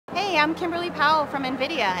Hey, I'm Kimberly Powell from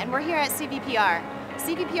NVIDIA, and we're here at CVPR.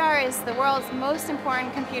 CVPR is the world's most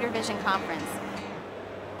important computer vision conference.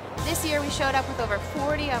 This year we showed up with over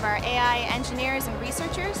 40 of our AI engineers and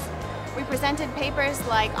researchers. We presented papers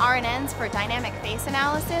like RNNs for dynamic face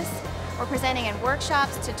analysis. We're presenting in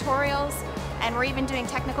workshops, tutorials, and we're even doing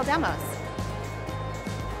technical demos.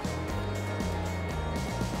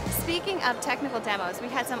 Speaking of technical demos, we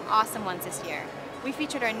had some awesome ones this year. We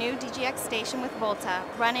featured our new DGX station with Volta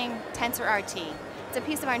running TensorRT. It's a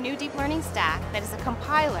piece of our new deep learning stack that is a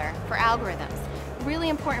compiler for algorithms. Really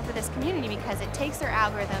important for this community because it takes their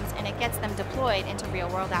algorithms and it gets them deployed into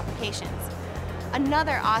real-world applications.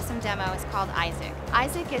 Another awesome demo is called Isaac.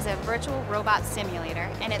 Isaac is a virtual robot simulator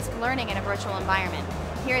and it's learning in a virtual environment.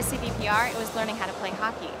 Here at CVPR, it was learning how to play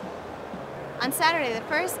hockey. On Saturday, the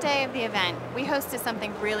first day of the event, we hosted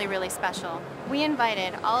something really special. We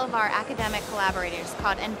invited all of our academic collaborators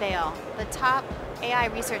called Unveil, the top AI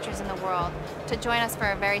researchers in the world, to join us for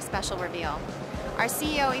a very special reveal. Our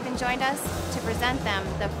CEO even joined us to present them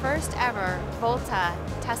the first ever Volta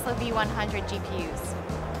Tesla V100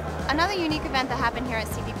 GPUs. Another unique event that happened here at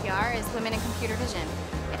CVPR is Women in Computer Vision.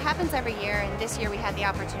 It happens every year, and this year we had the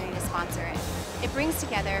opportunity to sponsor it. It brings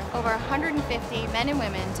together over 150 men and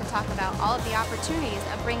women to talk about all of the opportunities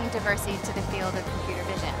of bringing diversity to the field of computer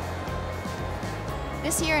vision.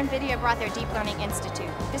 This year, NVIDIA brought their Deep Learning Institute.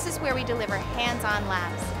 This is where we deliver hands-on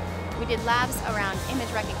labs. We did labs around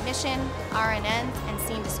image recognition, RNNs, and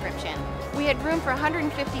scene description. We had room for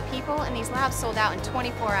 150 people, and these labs sold out in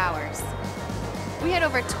 24 hours. We had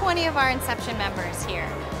over 20 of our Inception members here,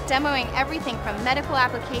 demoing everything from medical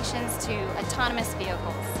applications to autonomous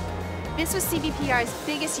vehicles. This was CVPR's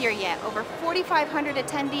biggest year yet. Over 4,500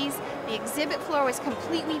 attendees. The exhibit floor was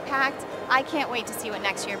completely packed. I can't wait to see what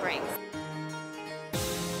next year brings.